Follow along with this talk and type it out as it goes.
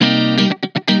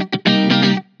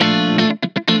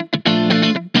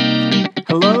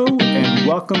Hello and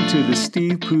welcome to the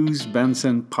Steve Poos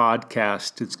Benson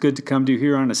podcast. It's good to come to you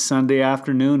here on a Sunday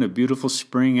afternoon, a beautiful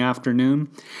spring afternoon.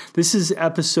 This is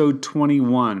episode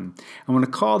 21. I want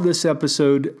to call this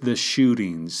episode The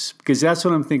Shootings because that's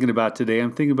what I'm thinking about today.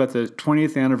 I'm thinking about the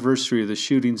 20th anniversary of the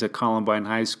shootings at Columbine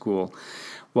High School.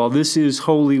 While this is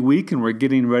Holy Week and we're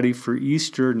getting ready for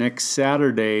Easter, next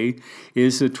Saturday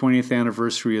is the 20th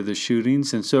anniversary of the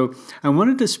shootings. And so I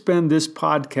wanted to spend this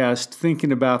podcast thinking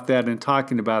about that and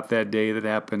talking about that day that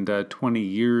happened 20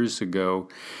 years ago.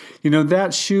 You know,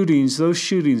 those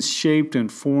shootings shaped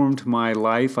and formed my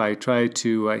life. I tried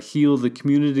to heal the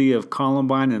community of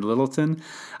Columbine and Littleton.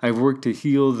 I've worked to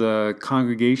heal the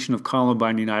congregation of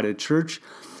Columbine United Church.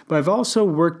 But I've also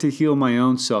worked to heal my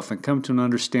own self and come to an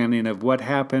understanding of what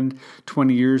happened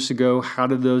 20 years ago. How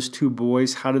did those two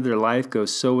boys, how did their life go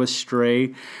so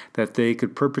astray that they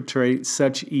could perpetrate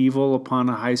such evil upon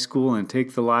a high school and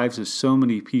take the lives of so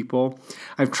many people?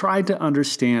 I've tried to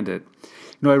understand it. You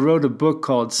know, I wrote a book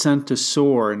called Sent to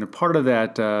Soar, and part of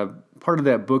that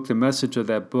book, the message of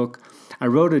that book, I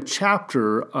wrote a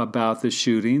chapter about the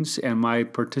shootings and my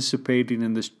participation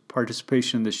in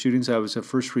the shootings. I was a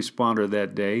first responder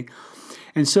that day.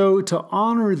 And so to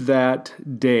honor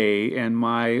that day and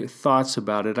my thoughts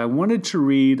about it, I wanted to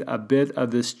read a bit of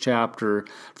this chapter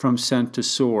from Sent to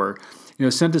Soar. You know,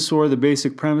 Sent to Soar, the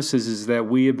basic premise is that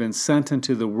we have been sent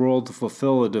into the world to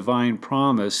fulfill a divine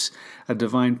promise, a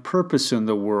divine purpose in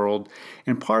the world.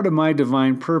 And part of my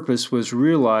divine purpose was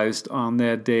realized on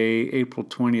that day, April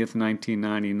 20th,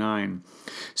 1999.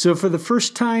 So for the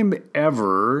first time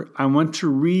ever, I want to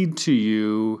read to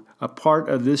you a part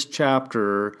of this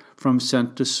chapter from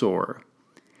Sent to Soar.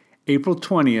 April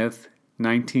 20th,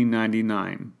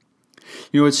 1999.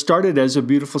 You know, it started as a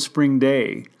beautiful spring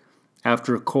day.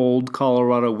 After a cold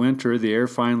Colorado winter, the air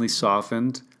finally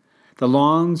softened. The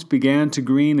lawns began to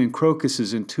green and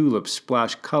crocuses and tulips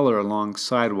splashed color along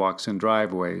sidewalks and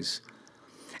driveways.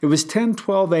 It was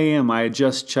 10:12 a.m. I had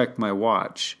just checked my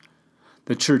watch.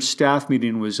 The church staff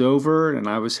meeting was over and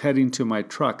I was heading to my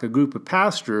truck. A group of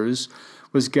pastors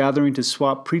was gathering to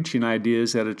swap preaching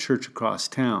ideas at a church across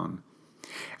town.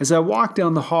 As I walked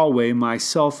down the hallway, my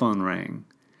cell phone rang.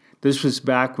 This was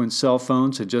back when cell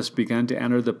phones had just begun to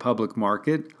enter the public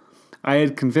market. I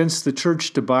had convinced the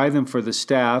church to buy them for the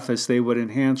staff as they would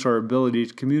enhance our ability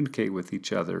to communicate with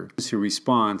each other. This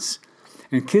response.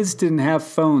 And kids didn't have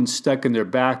phones stuck in their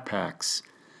backpacks.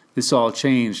 This all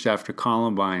changed after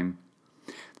Columbine.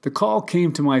 The call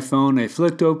came to my phone. I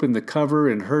flicked open the cover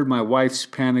and heard my wife's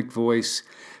panicked voice.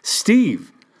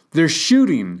 "Steve, they're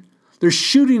shooting. They're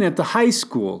shooting at the high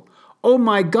school. Oh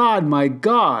my God, my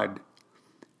God."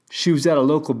 She was at a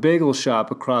local bagel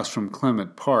shop across from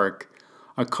Clement Park.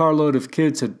 A carload of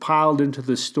kids had piled into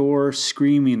the store,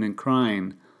 screaming and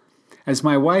crying. As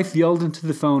my wife yelled into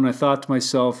the phone, I thought to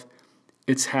myself,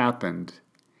 it's happened.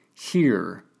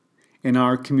 Here, in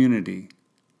our community.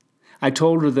 I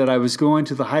told her that I was going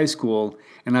to the high school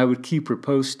and I would keep her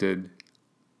posted.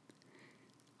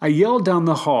 I yelled down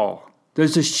the hall,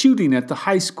 "There's a shooting at the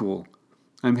high school."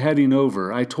 I'm heading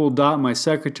over. I told Dot, my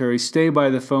secretary, stay by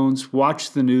the phones,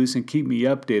 watch the news, and keep me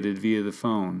updated via the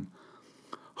phone.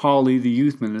 Holly, the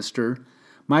youth minister,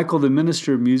 Michael, the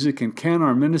minister of music, and Ken,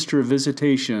 our minister of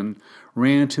visitation,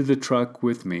 ran to the truck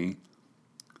with me.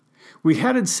 We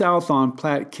headed south on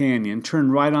Platte Canyon,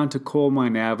 turned right onto Coal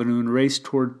Mine Avenue, and raced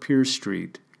toward Pierce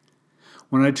Street.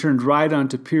 When I turned right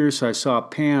onto Pierce, I saw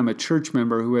Pam, a church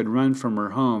member who had run from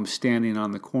her home, standing on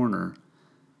the corner.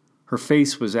 Her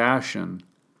face was ashen.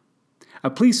 A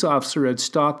police officer had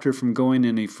stopped her from going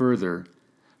any further.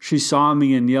 She saw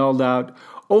me and yelled out,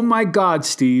 "Oh my God,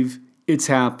 Steve, it's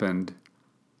happened."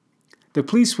 The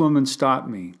policewoman stopped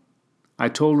me. I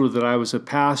told her that I was a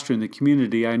pastor in the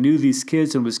community. I knew these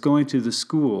kids and was going to the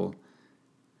school.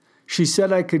 She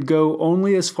said I could go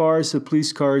only as far as the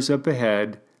police cars up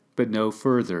ahead, but no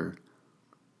further.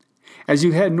 As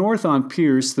you head north on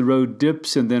Pierce, the road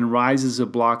dips and then rises a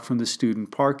block from the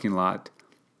student parking lot.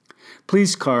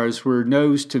 Police cars were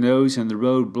nose to nose in the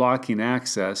road blocking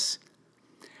access.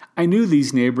 I knew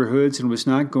these neighborhoods and was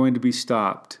not going to be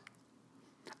stopped.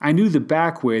 I knew the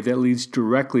back way that leads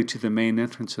directly to the main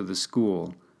entrance of the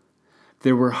school.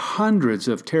 There were hundreds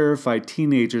of terrified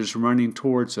teenagers running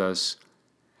towards us.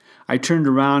 I turned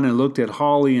around and looked at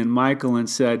Holly and Michael and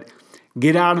said,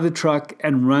 "Get out of the truck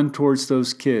and run towards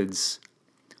those kids."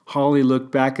 Holly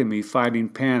looked back at me, fighting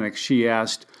panic. She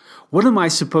asked, "What am I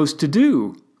supposed to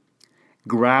do?"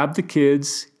 "Grab the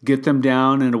kids, get them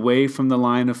down and away from the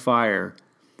line of fire.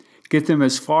 Get them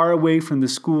as far away from the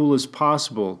school as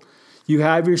possible. You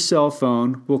have your cell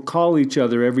phone. We'll call each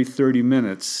other every 30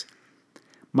 minutes.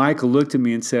 Michael looked at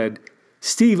me and said,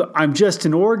 "Steve, I'm just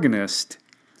an organist."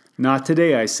 "Not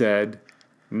today," I said.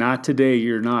 "Not today,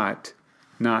 you're not.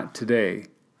 Not today."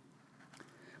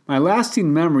 My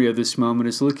lasting memory of this moment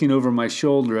is looking over my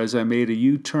shoulder as I made a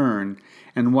U-turn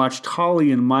and watched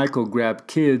Holly and Michael grab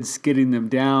kids, getting them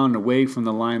down away from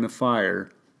the line of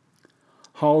fire.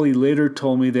 Holly later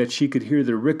told me that she could hear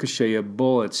the ricochet of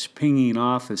bullets pinging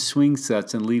off of swing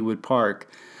sets in Leawood Park,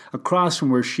 across from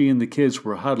where she and the kids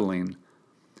were huddling.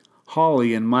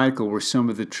 Holly and Michael were some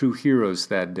of the true heroes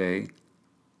that day.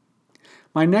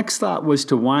 My next thought was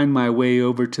to wind my way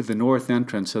over to the north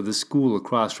entrance of the school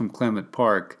across from Clement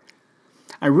Park.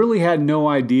 I really had no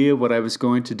idea what I was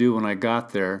going to do when I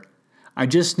got there. I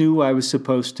just knew I was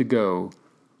supposed to go.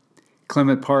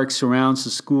 Clement Park surrounds the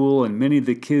school, and many of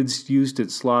the kids used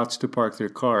its lots to park their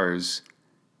cars.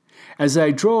 As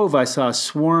I drove, I saw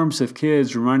swarms of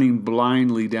kids running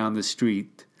blindly down the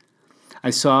street. I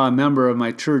saw a member of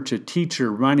my church, a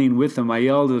teacher, running with them. I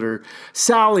yelled at her,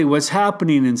 "Sally, what's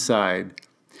happening inside?"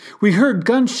 "We heard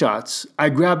gunshots." I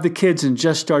grabbed the kids and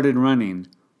just started running.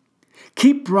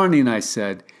 "Keep running," I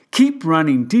said. "Keep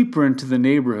running deeper into the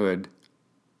neighborhood."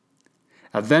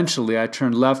 Eventually, I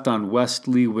turned left on West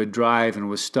Leawood Drive and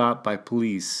was stopped by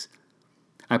police.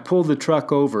 I pulled the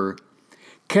truck over.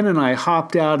 Ken and I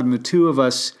hopped out, and the two of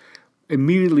us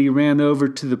immediately ran over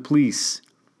to the police.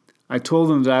 I told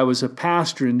them that I was a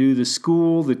pastor and knew the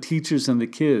school, the teachers, and the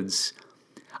kids.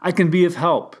 "I can be of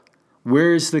help.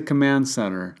 Where is the command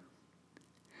center?"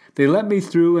 They let me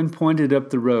through and pointed up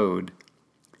the road.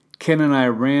 Ken and I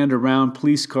ran around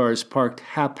police cars parked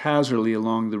haphazardly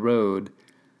along the road.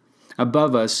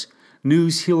 Above us,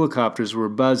 news helicopters were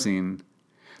buzzing.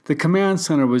 The command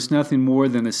center was nothing more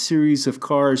than a series of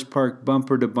cars parked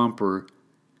bumper to bumper.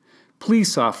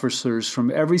 Police officers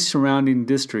from every surrounding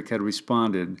district had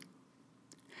responded.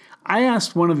 I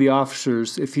asked one of the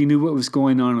officers if he knew what was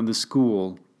going on in the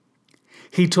school.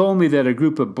 He told me that a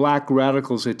group of black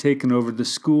radicals had taken over the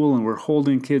school and were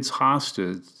holding kids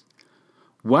hostage.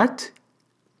 "What?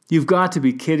 You've got to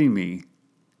be kidding me."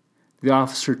 The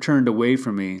officer turned away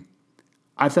from me.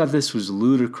 I thought this was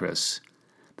ludicrous.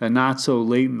 The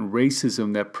not-so-latent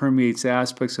racism that permeates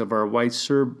aspects of our white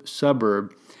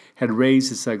suburb had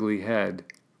raised its ugly head.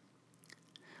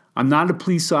 I'm not a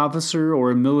police officer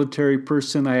or a military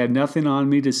person. I had nothing on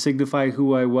me to signify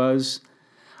who I was.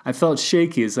 I felt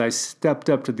shaky as I stepped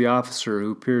up to the officer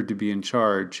who appeared to be in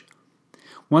charge.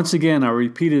 Once again, I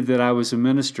repeated that I was a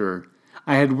minister.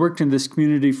 I had worked in this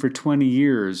community for 20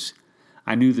 years.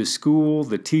 I knew the school,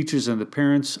 the teachers, and the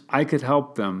parents. I could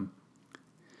help them.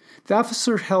 The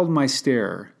officer held my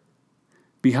stare.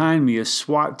 Behind me, a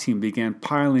SWAT team began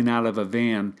piling out of a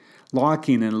van,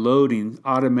 locking and loading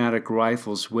automatic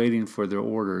rifles, waiting for their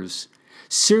orders.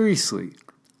 "Seriously,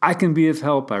 I can be of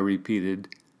help," I repeated.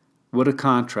 What a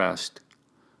contrast.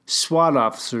 SWAT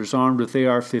officers armed with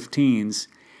AR-15s,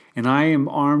 and I am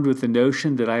armed with the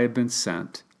notion that I have been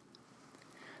sent.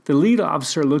 The lead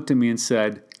officer looked at me and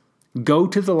said, "Go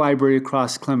to the library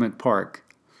across Clement Park.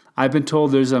 I've been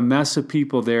told there's a mess of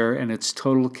people there and it's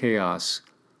total chaos.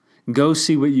 Go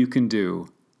see what you can do."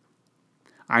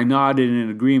 I nodded in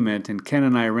agreement, and Ken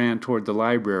and I ran toward the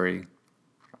library.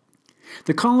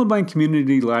 The Columbine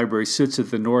Community Library sits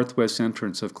at the northwest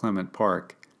entrance of Clement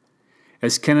Park.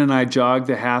 As Ken and I jogged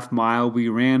the half mile, we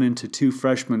ran into two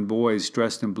freshman boys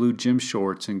dressed in blue gym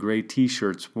shorts and gray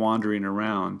t-shirts wandering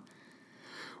around.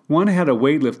 One had a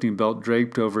weightlifting belt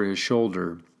draped over his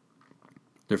shoulder.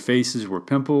 Their faces were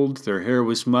pimpled, their hair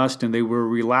was mussed, and they were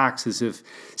relaxed as if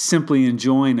simply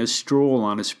enjoying a stroll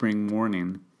on a spring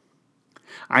morning.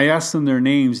 I asked them their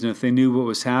names and if they knew what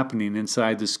was happening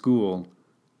inside the school.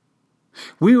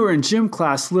 "We were in gym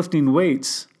class lifting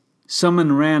weights.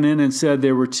 Someone ran in and said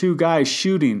there were two guys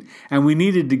shooting and we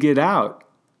needed to get out.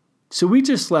 So we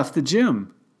just left the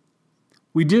gym.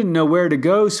 We didn't know where to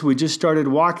go, so we just started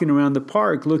walking around the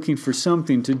park looking for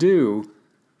something to do."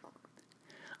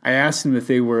 I asked them if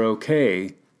they were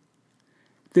okay.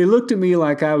 They looked at me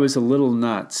like I was a little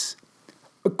nuts.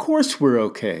 "Of course we're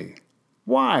okay.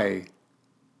 Why?"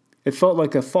 It felt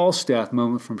like a Falstaff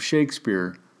moment from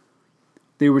Shakespeare.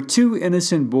 They were two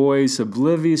innocent boys,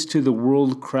 oblivious to the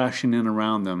world crashing in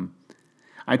around them.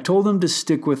 I told them to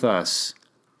stick with us.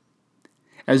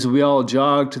 As we all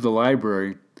jogged to the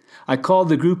library, I called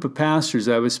the group of pastors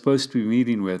I was supposed to be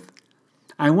meeting with.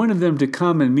 I wanted them to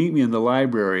come and meet me in the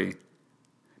library.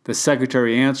 The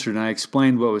secretary answered, and I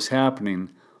explained what was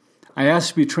happening. I asked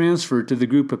to be transferred to the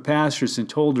group of pastors and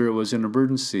told her it was an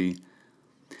emergency.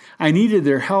 I needed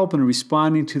their help in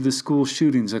responding to the school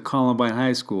shootings at Columbine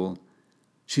High School.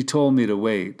 She told me to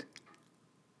wait.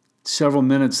 Several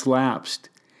minutes lapsed,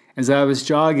 As I was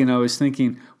jogging, I was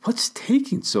thinking, what's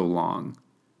taking so long?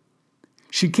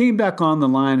 She came back on the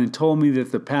line and told me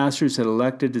that the pastors had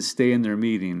elected to stay in their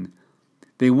meeting.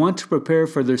 They want to prepare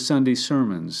for their Sunday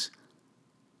sermons.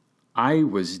 I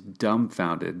was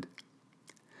dumbfounded.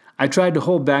 I tried to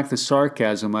hold back the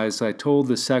sarcasm as I told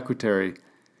the secretary,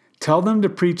 "Tell them to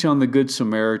preach on the Good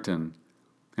Samaritan,"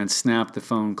 and snapped the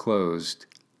phone closed.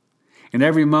 In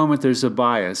every moment there's a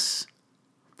bias.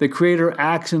 The Creator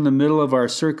acts in the middle of our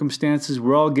circumstances.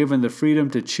 We're all given the freedom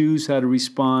to choose how to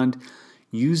respond.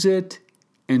 Use it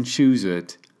and choose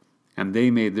it. And they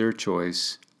made their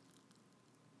choice.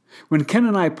 When Ken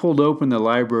and I pulled open the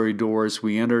library doors,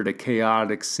 we entered a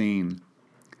chaotic scene.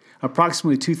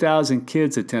 Approximately 2,000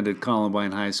 kids attended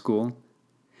Columbine High School.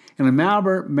 In a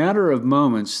matter of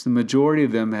moments, the majority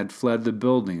of them had fled the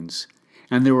buildings,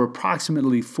 and there were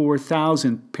approximately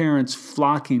 4,000 parents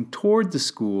flocking toward the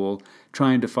school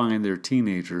trying to find their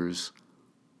teenagers.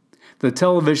 The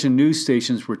television news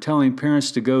stations were telling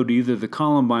parents to go to either the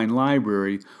Columbine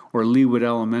Library or Leawood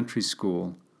Elementary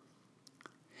School.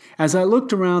 As I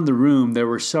looked around the room, there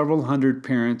were several hundred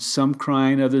parents, some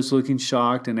crying, others looking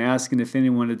shocked and asking if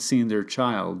anyone had seen their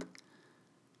child.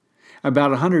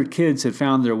 About 100 kids had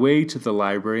found their way to the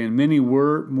library, and many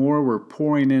more were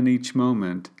pouring in each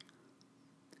moment.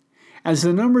 As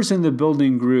the numbers in the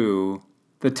building grew,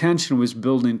 the tension was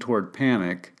building toward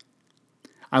panic.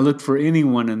 I looked for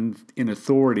anyone in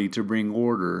authority to bring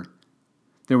order.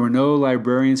 There were no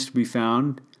librarians to be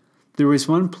found. There was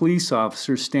one police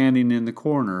officer standing in the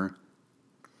corner.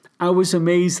 I was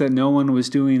amazed that no one was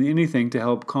doing anything to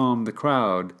help calm the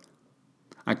crowd.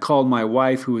 I called my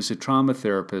wife, who was a trauma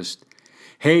therapist.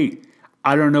 "Hey,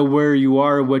 I don't know where you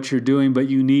are or what you're doing, but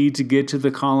you need to get to the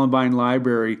Columbine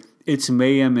Library. It's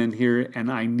mayhem in here,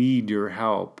 and I need your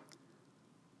help."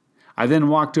 I then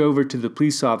walked over to the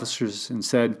police officers and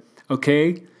said,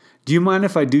 "Okay, do you mind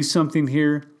if I do something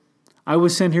here? I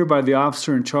was sent here by the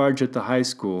officer in charge at the high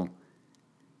school."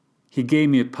 He gave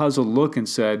me a puzzled look and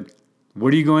said,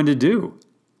 "What are you going to do?"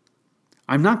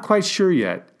 "I'm not quite sure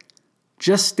yet.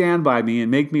 Just stand by me and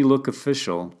make me look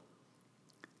official."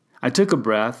 I took a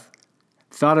breath,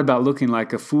 thought about looking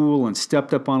like a fool, and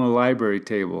stepped up on a library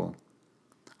table.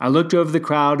 I looked over the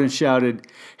crowd and shouted,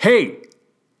 "Hey!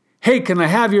 Hey, can I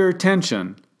have your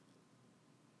attention?"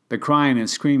 The crying and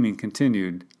screaming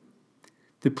continued.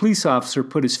 The police officer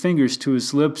put his fingers to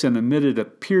his lips and emitted a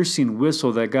piercing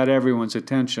whistle that got everyone's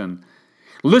attention.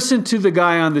 "Listen to the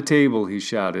guy on the table," he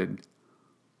shouted.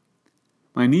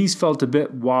 My knees felt a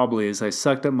bit wobbly as I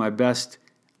sucked up my best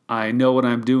 "I know what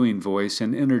I'm doing" voice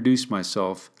and introduced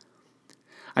myself.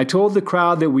 I told the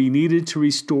crowd that we needed to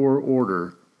restore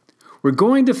order. "We're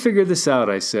going to figure this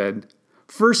out," I said.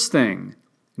 "First thing,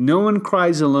 no one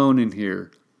cries alone in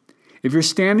here. If you're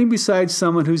standing beside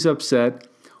someone who's upset,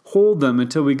 hold them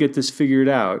until we get this figured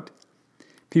out."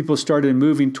 People started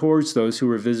moving towards those who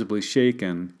were visibly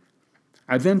shaken.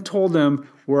 I then told them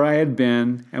where I had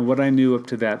been and what I knew up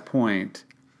to that point.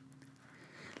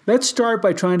 "Let's start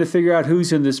by trying to figure out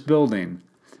who's in this building.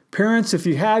 Parents, if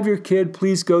you have your kid,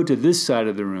 please go to this side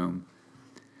of the room."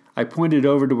 I pointed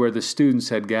over to where the students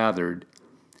had gathered.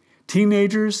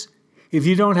 "Teenagers, if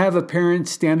you don't have a parent,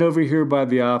 stand over here by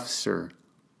the officer.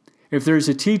 If there's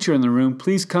a teacher in the room,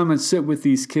 please come and sit with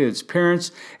these kids.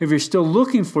 Parents, if you're still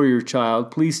looking for your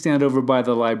child, please stand over by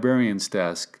the librarian's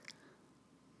desk."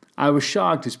 I was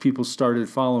shocked as people started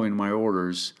following my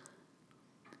orders.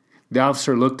 The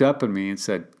officer looked up at me and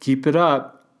said, "Keep it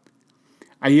up."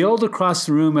 I yelled across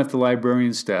the room at the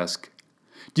librarian's desk,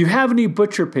 "Do you have any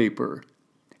butcher paper?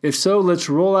 If so, let's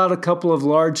roll out a couple of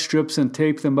large strips and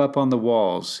tape them up on the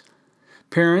walls.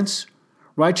 Parents,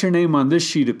 write your name on this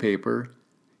sheet of paper.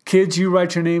 Kids, you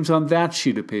write your names on that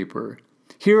sheet of paper.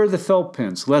 Here are the felt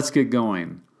pens. Let's get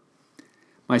going."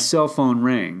 My cell phone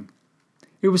rang.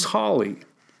 It was Holly.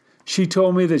 She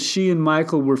told me that she and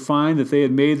Michael were fine, that they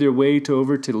had made their way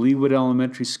over to Leawood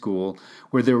Elementary School,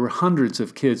 where there were hundreds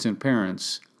of kids and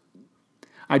parents.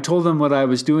 I told them what I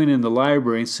was doing in the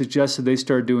library and suggested they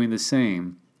start doing the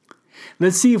same.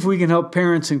 "Let's see if we can help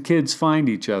parents and kids find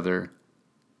each other."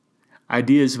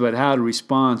 Ideas about how to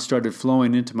respond started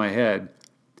flowing into my head.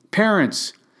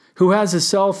 "Parents, who has a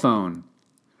cell phone?"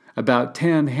 About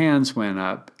 10 hands went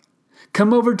up.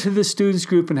 "Come over to the students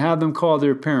group and have them call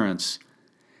their parents."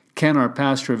 Ken, our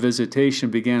pastor of visitation,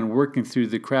 began working through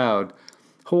the crowd,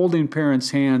 holding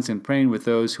parents' hands and praying with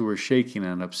those who were shaking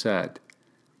and upset.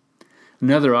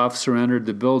 Another officer entered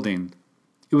the building.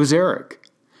 It was Eric,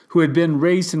 who had been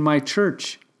raised in my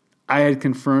church. I had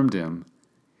confirmed him.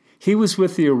 He was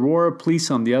with the Aurora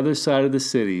police on the other side of the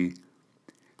city.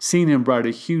 Seeing him brought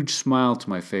a huge smile to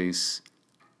my face.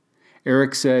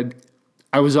 Eric said,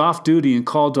 "I was off duty and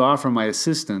called to offer my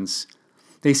assistance.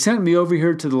 They sent me over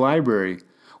here to the library.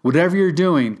 Whatever you're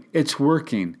doing, it's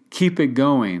working. Keep it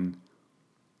going."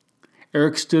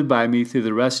 Eric stood by me through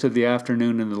the rest of the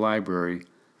afternoon in the library.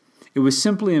 It was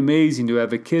simply amazing to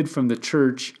have a kid from the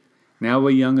church, now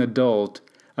a young adult,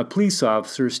 a police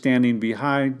officer standing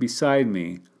beside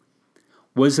me.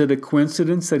 Was it a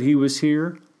coincidence that he was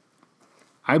here?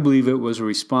 I believe it was a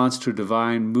response to a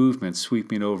divine movement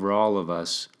sweeping over all of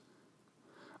us.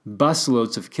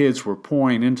 Busloads of kids were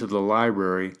pouring into the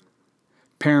library.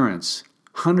 Parents,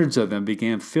 hundreds of them,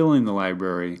 began filling the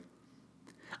library.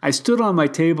 I stood on my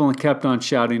table and kept on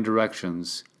shouting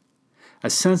directions. A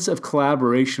sense of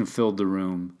collaboration filled the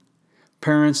room.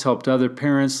 Parents helped other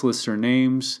parents list their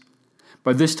names.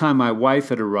 By this time, my wife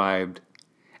had arrived.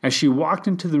 As she walked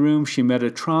into the room, she met a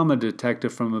trauma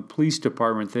detective from a police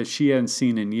department that she hadn't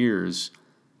seen in years.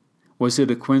 Was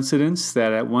it a coincidence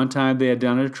that at one time they had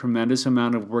done a tremendous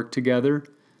amount of work together?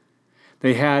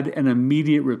 They had an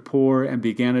immediate rapport and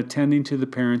began attending to the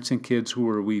parents and kids who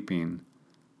were weeping.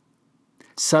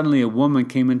 Suddenly, a woman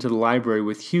came into the library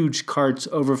with huge carts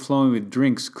overflowing with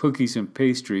drinks, cookies, and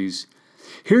pastries.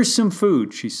 "Here's some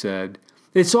food," she said.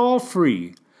 "It's all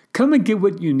free. Come and get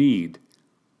what you need."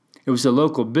 It was a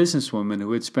local businesswoman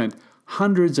who had spent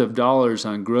hundreds of dollars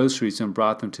on groceries and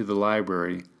brought them to the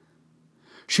library.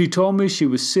 She told me she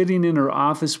was sitting in her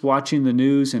office watching the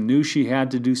news and knew she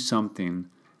had to do something.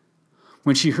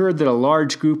 When she heard that a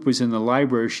large group was in the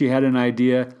library, she had an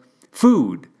idea.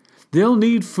 Food. They'll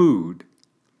need food.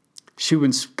 She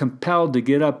was compelled to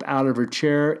get up out of her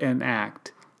chair and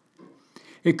act.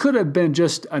 It could have been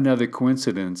just another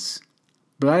coincidence,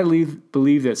 but I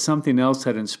believe that something else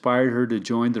had inspired her to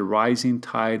join the rising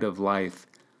tide of life.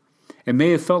 It may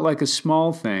have felt like a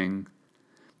small thing,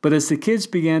 but as the kids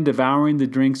began devouring the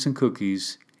drinks and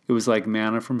cookies, it was like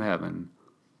manna from heaven.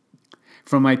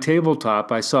 From my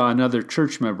tabletop, I saw another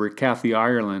church member, Kathy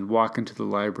Ireland, walk into the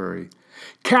library.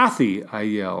 "Kathy," I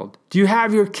yelled, "do you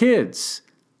have your kids?"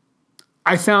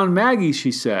 "I found Maggie,"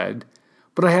 she said,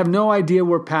 "but I have no idea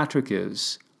where Patrick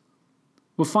is."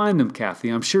 "We'll find him, Kathy.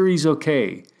 I'm sure he's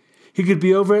okay. He could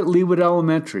be over at Leawood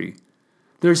Elementary.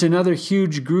 There's another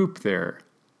huge group there."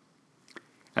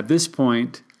 At this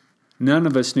point, none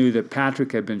of us knew that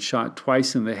Patrick had been shot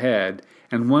twice in the head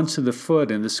and once in the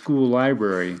foot in the school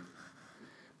library.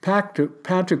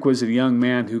 Patrick was a young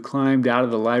man who climbed out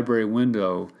of the library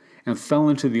window and fell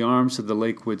into the arms of the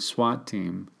Lakewood SWAT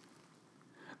team.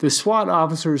 The SWAT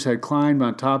officers had climbed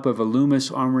on top of a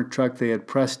Loomis armored truck they had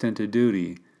pressed into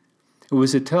duty. It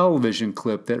was a television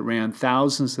clip that ran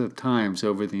thousands of times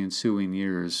over the ensuing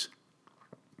years.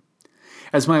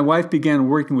 As my wife began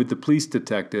working with the police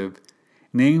detective,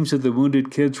 names of the wounded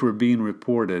kids were being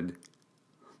reported.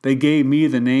 They gave me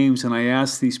the names, and I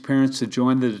asked these parents to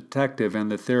join the detective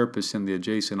and the therapist in the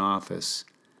adjacent office.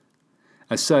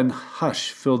 A sudden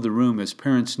hush filled the room as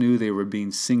parents knew they were being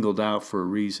singled out for a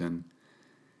reason.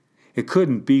 It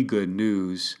couldn't be good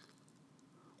news.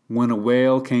 When a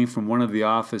wail came from one of the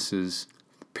offices,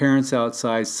 parents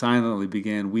outside silently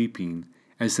began weeping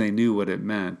as they knew what it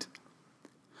meant.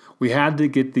 We had to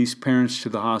get these parents to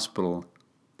the hospital.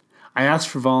 I asked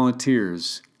for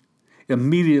volunteers.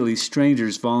 Immediately,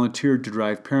 strangers volunteered to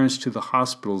drive parents to the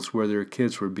hospitals where their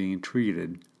kids were being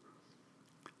treated.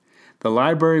 The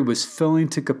library was filling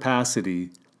to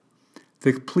capacity.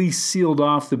 The police sealed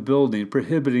off the building,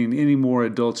 prohibiting any more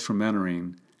adults from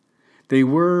entering. They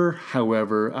were,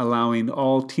 however, allowing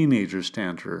all teenagers to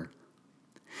enter.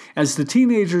 As the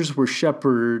teenagers were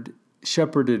shepherded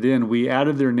in, we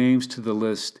added their names to the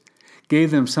list,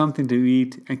 gave them something to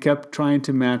eat, and kept trying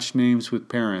to match names with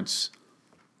parents.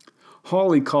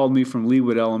 Holly called me from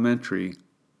Leawood Elementary.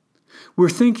 "We're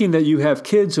thinking that you have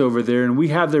kids over there and we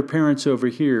have their parents over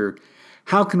here.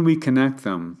 How can we connect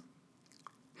them?"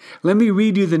 "Let me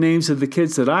read you the names of the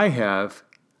kids that I have,"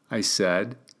 I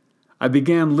said. I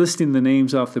began listing the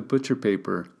names off the butcher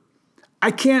paper. "I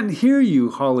can't hear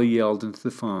you," Holly yelled into the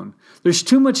phone. "There's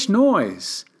too much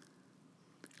noise."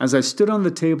 As I stood on the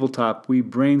tabletop, we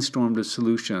brainstormed a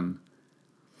solution.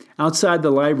 Outside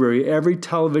the library, every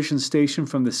television station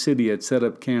from the city had set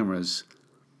up cameras.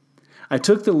 I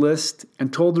took the list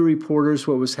and told the reporters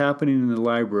what was happening in the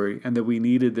library and that we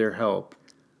needed their help.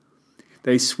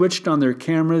 They switched on their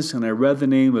cameras, and I read the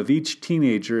name of each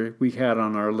teenager we had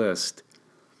on our list.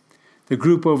 The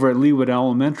group over at Leawood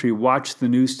Elementary watched the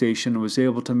news station and was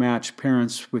able to match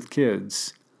parents with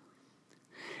kids.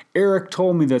 Eric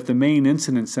told me that the main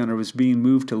incident center was being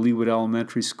moved to Leawood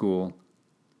Elementary School.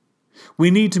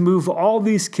 "We need to move all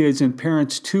these kids and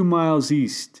parents 2 miles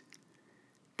east."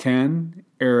 "Ken,"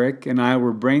 Eric, and I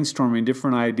were brainstorming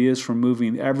different ideas for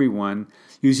moving everyone,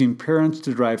 using parents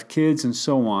to drive kids and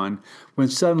so on, when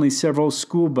suddenly several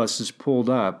school buses pulled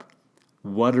up.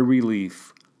 What a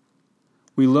relief.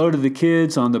 We loaded the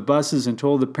kids on the buses and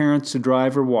told the parents to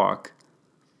drive or walk.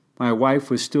 My wife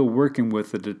was still working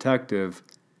with the detective.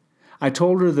 I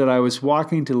told her that I was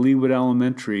walking to Leawood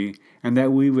Elementary and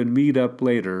that we would meet up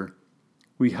later.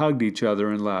 We hugged each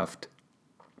other and left.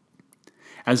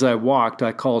 As I walked,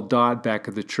 I called Dot back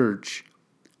at the church.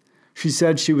 She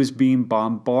said she was being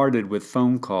bombarded with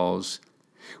phone calls.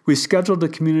 We scheduled a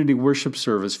community worship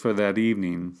service for that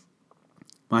evening.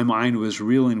 My mind was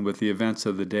reeling with the events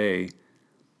of the day.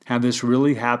 Had this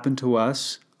really happened to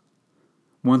us?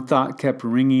 One thought kept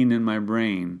ringing in my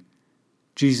brain.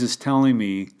 Jesus telling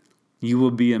me, "You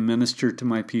will be a minister to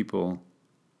my people."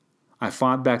 I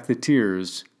fought back the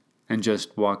tears and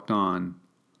just walked on.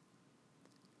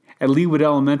 At Leawood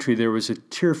Elementary, there was a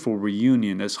tearful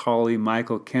reunion as Holly,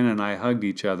 Michael, Ken, and I hugged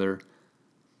each other.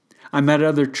 I met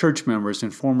other church members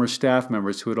and former staff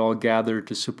members who had all gathered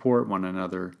to support one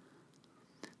another.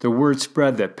 The word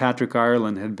spread that Patrick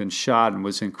Ireland had been shot and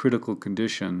was in critical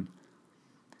condition.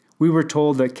 We were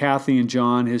told that Kathy and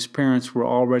John, his parents, were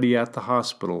already at the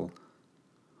hospital.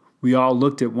 We all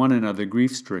looked at one another,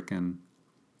 grief-stricken.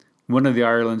 One of the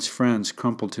Ireland's friends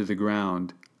crumpled to the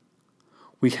ground.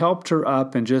 We helped her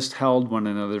up and just held one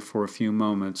another for a few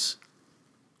moments.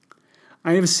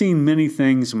 I have seen many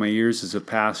things in my years as a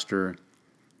pastor.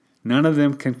 None of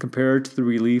them can compare to the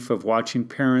relief of watching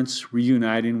parents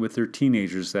reuniting with their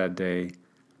teenagers that day.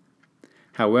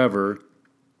 However,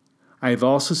 I have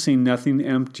also seen nothing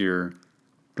emptier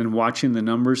than watching the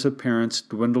numbers of parents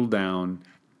dwindle down,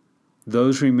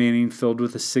 those remaining filled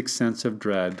with a sick sense of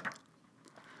dread.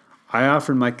 I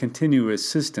offered my continued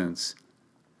assistance,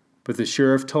 but the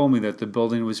sheriff told me that the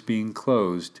building was being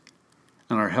closed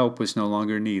and our help was no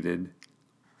longer needed.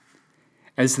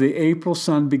 As the April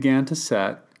sun began to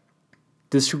set,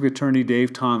 District Attorney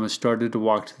Dave Thomas started to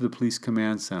walk to the police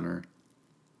command center.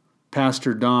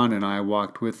 Pastor Don and I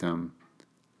walked with him.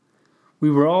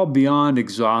 We were all beyond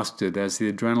exhausted as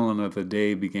the adrenaline of the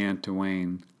day began to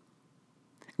wane.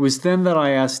 It was then that I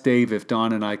asked Dave if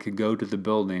Don and I could go to the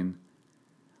building.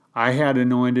 I had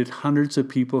anointed hundreds of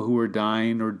people who were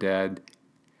dying or dead,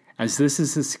 as this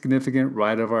is a significant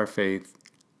rite of our faith.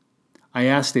 I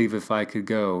asked Dave if I could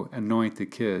go anoint the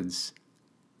kids.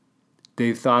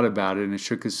 Dave thought about it and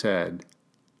shook his head.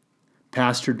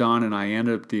 Pastor Don and I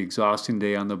ended up the exhausting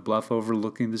day on the bluff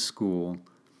overlooking the school,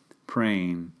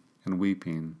 praying and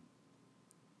weeping.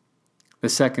 The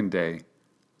second day.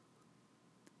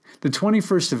 The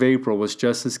 21st of April was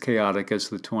just as chaotic as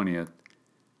the 20th.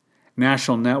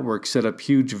 National Network set up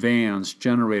huge vans,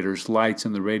 generators, lights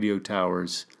in the radio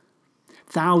towers.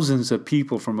 Thousands of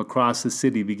people from across the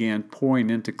city began pouring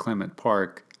into Clement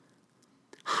Park.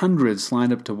 Hundreds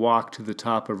lined up to walk to the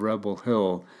top of Rebel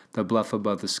Hill, the bluff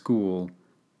above the school.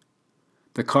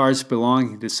 The cars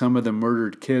belonging to some of the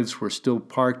murdered kids were still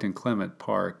parked in Clement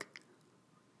Park.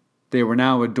 They were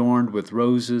now adorned with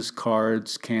roses,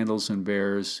 cards, candles, and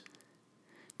bears.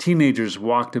 Teenagers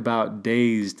walked about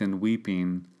dazed and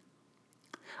weeping.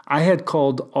 I had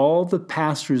called all the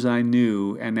pastors I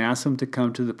knew and asked them to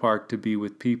come to the park to be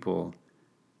with people.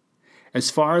 As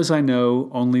far as I know,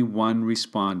 only one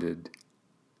responded.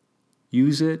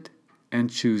 Use it and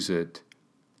choose it.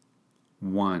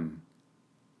 One.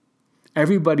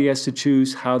 Everybody has to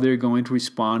choose how they're going to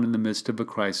respond in the midst of a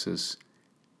crisis.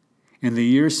 In the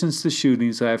years since the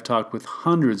shootings, I have talked with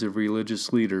hundreds of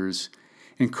religious leaders,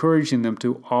 encouraging them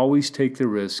to always take the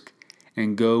risk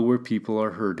and go where people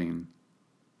are hurting.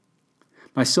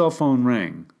 My cell phone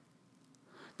rang.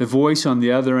 The voice on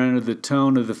the other end of the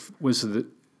tone of my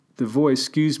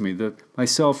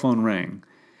cell phone rang.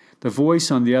 The voice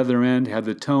on the other end had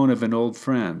the tone of an old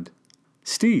friend.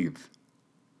 Steve.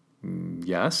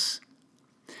 Yes?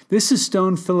 This is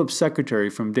Stone Phillips' secretary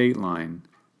from Dateline.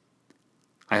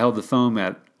 I held the phone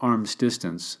at arm's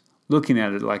distance, looking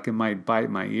at it like it might bite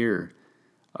my ear.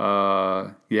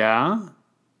 Yeah?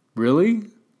 Really?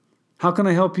 How can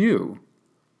I help you?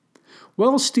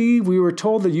 Well, Steve, we were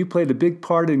told that you played a big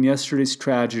part in yesterday's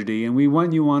tragedy, and we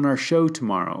want you on our show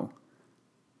tomorrow.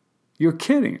 You're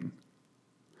kidding.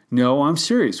 No, I'm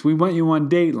serious. We want you on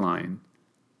Dateline.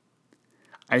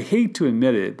 I hate to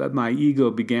admit it, but my ego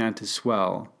began to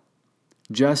swell.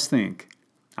 Just think,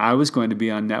 I was going to be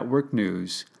on network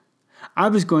news. I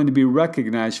was going to be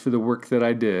recognized for the work that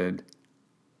I did.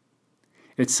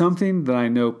 It's something that I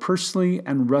know personally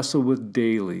and wrestle with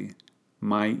daily,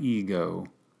 my ego.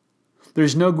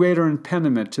 There's no greater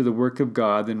impediment to the work of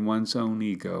God than one's own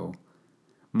ego.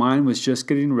 Mine was just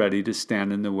getting ready to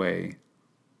stand in the way.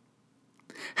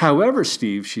 However,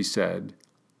 Steve, she said,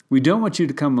 we don't want you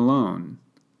to come alone.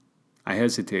 I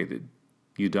hesitated.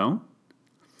 You don't?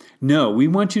 No, we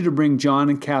want you to bring John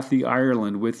and Kathy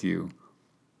Ireland with you.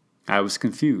 I was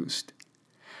confused.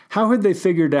 How had they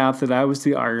figured out that I was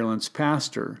the Ireland's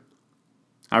pastor?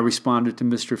 I responded to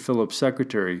Mr. Phillips'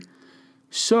 secretary,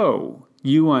 so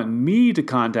you want me to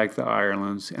contact the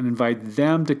Irelands and invite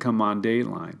them to come on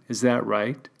Dateline, is that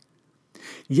right?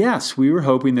 Yes, we were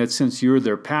hoping that since you're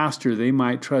their pastor, they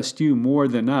might trust you more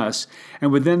than us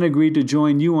and would then agree to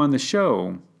join you on the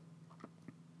show.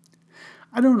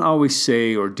 I don't always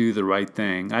say or do the right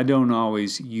thing. I don't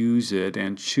always use it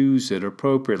and choose it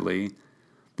appropriately.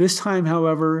 This time,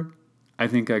 however, I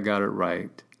think I got it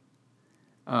right.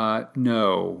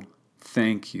 No,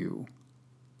 thank you.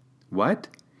 What?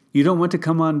 You don't want to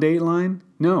come on Dateline?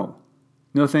 No,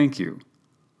 thank you.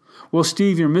 Well,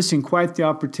 Steve, you're missing quite the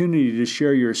opportunity to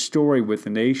share your story with the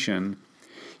nation.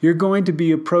 You're going to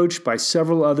be approached by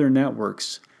several other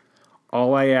networks.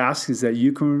 All I ask is that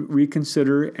you can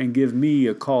reconsider and give me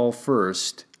a call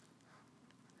first.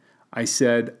 I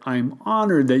said, I'm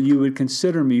honored that you would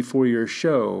consider me for your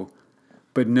show,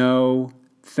 but no,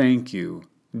 thank you.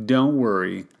 Don't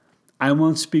worry. I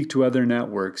won't speak to other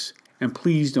networks, and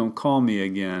please don't call me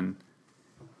again.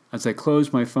 As I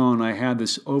closed my phone, I had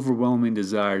this overwhelming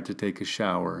desire to take a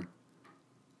shower.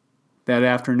 That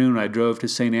afternoon, I drove to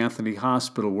St. Anthony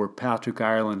Hospital where Patrick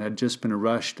Ireland had just been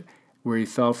rushed where he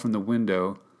fell from the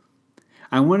window.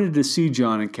 I wanted to see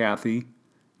John and Kathy,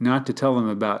 not to tell them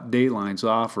about Dateline's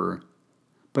offer,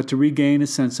 but to regain a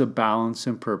sense of balance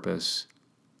and purpose.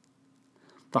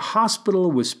 The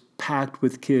hospital was packed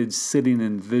with kids sitting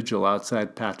in vigil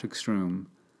outside Patrick's room.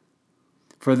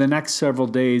 For the next several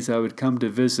days, I would come to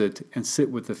visit and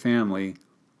sit with the family.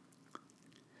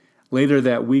 Later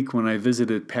that week, when I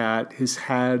visited Pat, his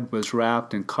head was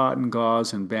wrapped in cotton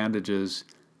gauze and bandages.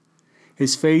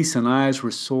 His face and eyes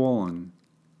were swollen.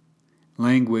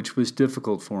 Language was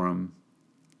difficult for him.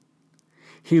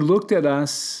 He looked at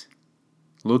us,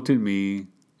 looked at me,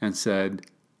 and said,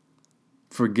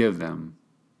 "Forgive them.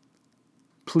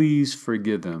 Please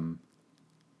forgive them."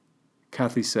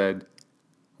 Kathy said,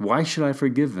 "Why should I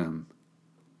forgive them?"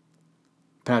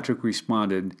 Patrick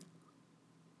responded,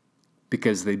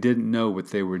 "Because they didn't know what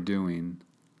they were doing."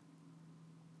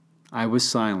 I was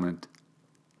silent.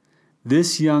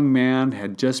 This young man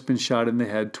had just been shot in the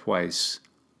head twice.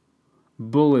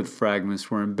 Bullet fragments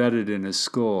were embedded in his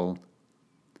skull.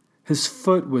 His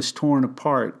foot was torn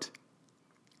apart.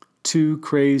 2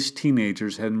 crazed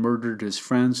teenagers had murdered his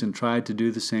friends and tried to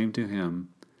do the same to him.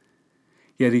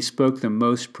 Yet he spoke the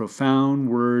most profound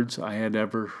words I had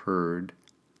ever heard.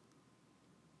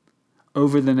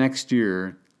 Over the next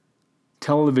year,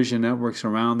 television networks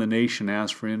around the nation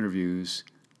asked for interviews.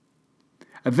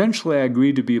 Eventually, I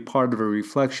agreed to be a part of a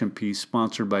reflection piece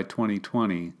sponsored by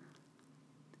 2020.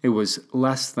 It was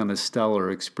less than a stellar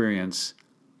experience.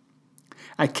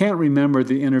 I can't remember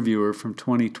the interviewer from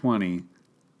 2020.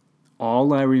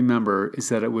 All I remember is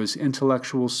that it was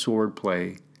intellectual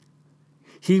swordplay.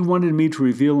 He wanted me to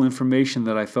reveal information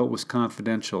that I felt was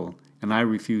confidential, and I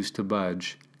refused to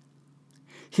budge.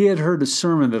 He had heard a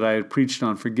sermon that I had preached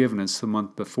on forgiveness the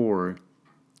month before.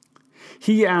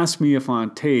 He asked me if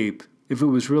on tape, if it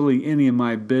was really any of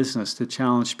my business to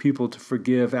challenge people to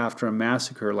forgive after a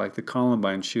massacre like the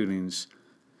Columbine shootings.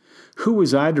 Who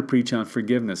was I to preach on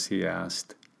forgiveness, he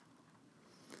asked.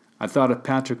 I thought of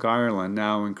Patrick Ireland,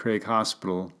 now in Craig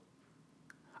Hospital.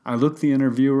 I looked the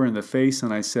interviewer in the face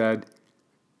and I said,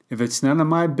 if it's none of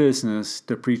my business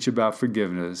to preach about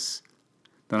forgiveness,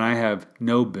 then I have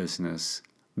no business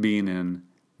being in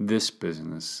this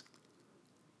business.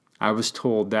 I was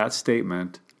told that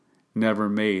statement never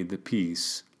made the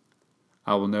piece.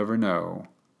 I will never know.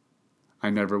 I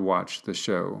never watched the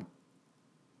show.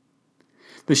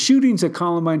 The shootings at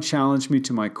Columbine challenged me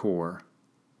to my core.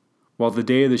 While the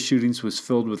day of the shootings was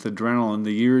filled with adrenaline,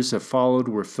 the years that followed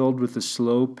were filled with the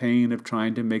slow pain of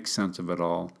trying to make sense of it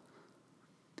all.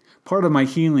 Part of my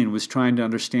healing was trying to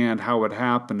understand how it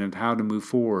happened and how to move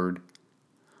forward.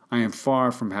 I am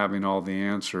far from having all the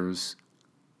answers.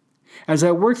 As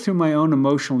I worked through my own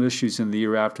emotional issues in the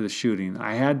year after the shooting,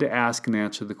 I had to ask and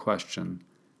answer the question,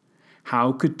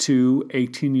 how could 2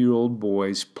 18-year-old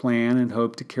boys plan and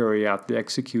hope to carry out the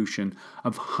execution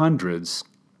of hundreds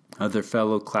of their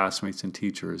fellow classmates and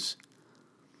teachers?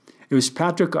 It was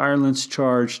Patrick Ireland's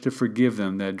charge to forgive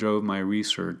them that drove my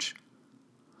research.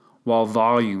 While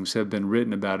volumes have been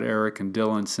written about Eric and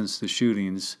Dylan since the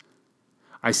shootings,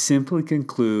 I simply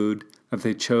conclude that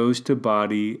they chose to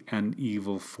body an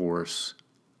evil force.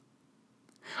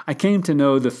 I came to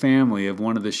know the family of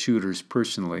one of the shooters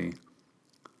personally.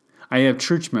 I have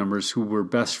church members who were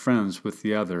best friends with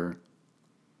the other.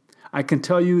 I can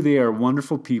tell you they are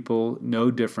wonderful people,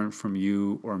 no different from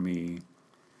you or me.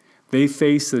 They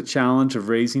face the challenge of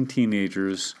raising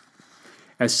teenagers.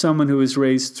 As someone who has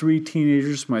raised 3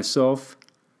 teenagers myself,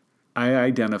 I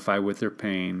identify with their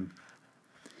pain.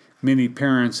 Many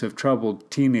parents of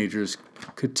troubled teenagers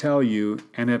could tell you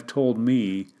and have told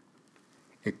me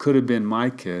it could have been my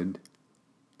kid.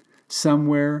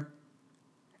 Somewhere,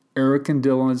 Eric and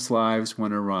Dylan's lives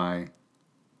went awry.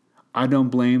 I don't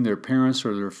blame their parents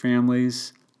or their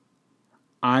families.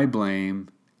 I blame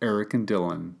Eric and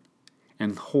Dylan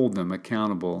and hold them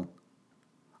accountable.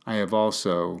 I have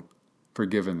also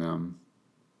forgiven them.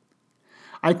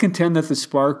 I contend that the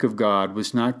spark of God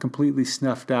was not completely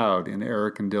snuffed out in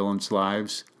Eric and Dylan's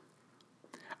lives.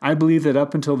 I believe that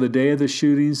up until the day of the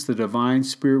shootings, the divine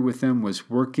spirit with them was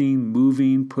working,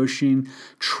 moving, pushing,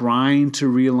 trying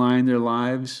to realign their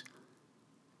lives.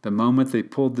 The moment they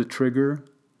pulled the trigger,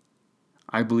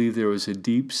 I believe there was a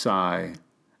deep sigh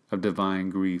of divine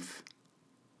grief.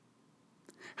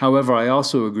 However, I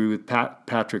also agree with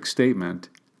Patrick's statement.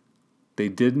 They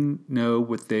didn't know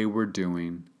what they were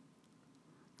doing.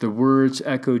 The words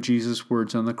echo Jesus'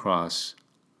 words on the cross,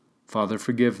 "Father,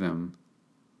 forgive them,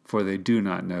 for they do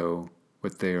not know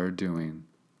what they are doing."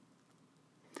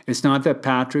 It's not that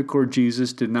Patrick or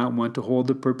Jesus did not want to hold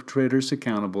the perpetrators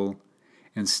accountable.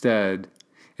 Instead,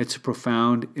 it's a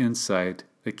profound insight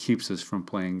that keeps us from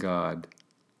playing God.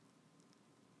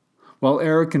 While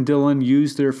Eric and Dylan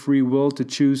used their free will to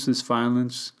choose this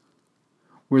violence,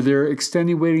 were there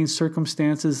extenuating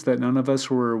circumstances that none of us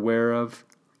were aware of?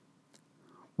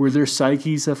 Were their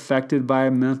psyches affected by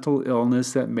a mental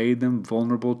illness that made them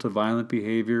vulnerable to violent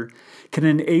behavior? Can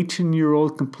an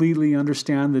 18-year-old completely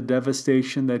understand the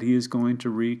devastation that he is going to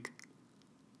wreak?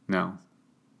 No,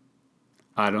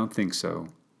 I don't think so.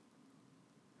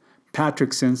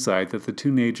 Patrick's insight that the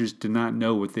teenagers did not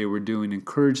know what they were doing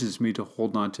encourages me to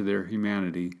hold on to their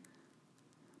humanity.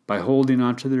 By holding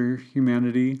on to their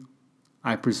humanity,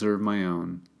 I preserve my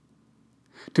own.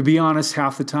 To be honest,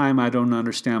 half the time I don't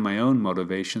understand my own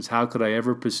motivations. How could I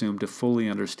ever presume to fully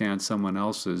understand someone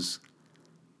else's?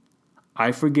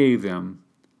 I forgave them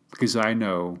because I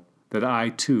know that I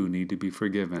too need to be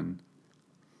forgiven.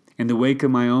 In the wake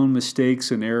of my own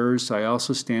mistakes and errors, I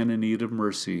also stand in need of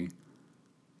mercy.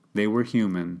 They were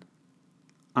human.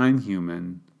 I'm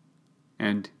human.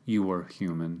 And you are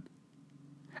human.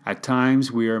 At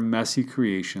times we are messy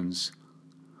creations.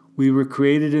 We were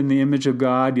created in the image of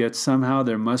God, yet somehow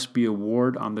there must be a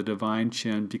wart on the divine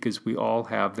chin because we all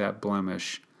have that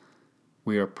blemish.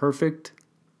 We are perfect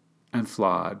and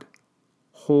flawed,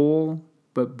 whole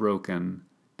but broken,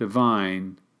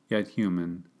 divine yet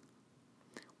human.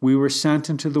 We were sent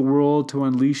into the world to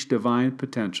unleash divine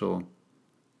potential.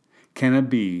 Can it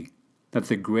be that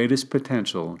the greatest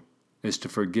potential is to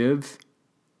forgive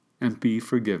and be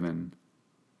forgiven?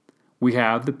 We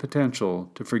have the potential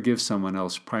to forgive someone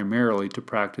else primarily to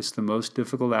practice the most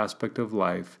difficult aspect of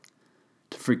life,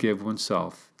 to forgive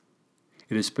oneself.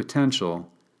 It is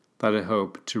potential that I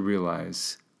hope to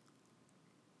realize.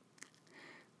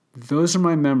 Those are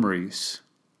my memories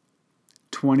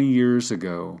 20 years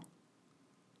ago.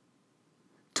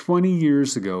 20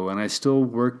 years ago, and I still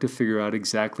work to figure out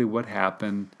exactly what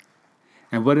happened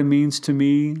and what it means to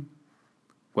me,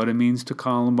 what it means to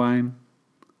Columbine,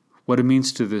 what it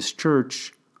means to this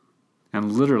church,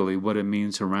 and literally what it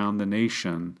means around the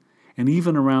nation and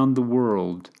even around the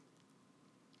world.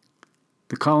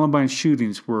 The Columbine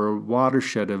shootings were a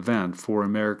watershed event for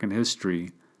American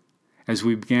history as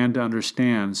we began to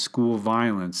understand school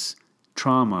violence,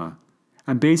 trauma,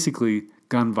 and basically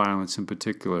gun violence in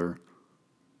particular.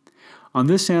 On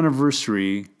this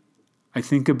anniversary, I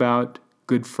think about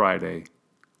Good Friday.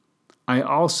 I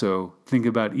also think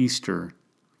about Easter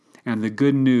and the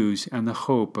good news and the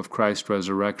hope of Christ's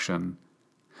resurrection.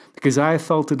 Because I have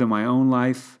felt it in my own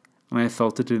life, and I have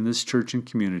felt it in this church and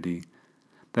community,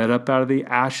 that up out of the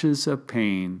ashes of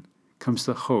pain comes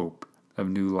the hope of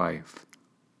new life.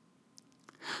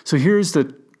 So here's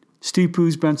the Steve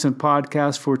Poos Benson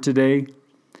podcast for today.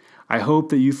 I hope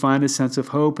that you find a sense of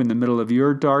hope in the middle of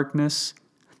your darkness,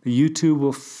 that you too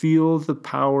will feel the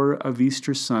power of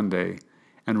Easter Sunday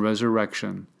and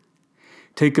resurrection.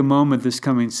 Take a moment this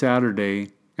coming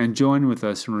Saturday and join with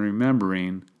us in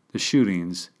remembering the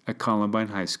shootings at Columbine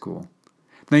High School.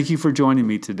 Thank you for joining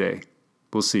me today.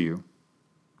 We'll see you.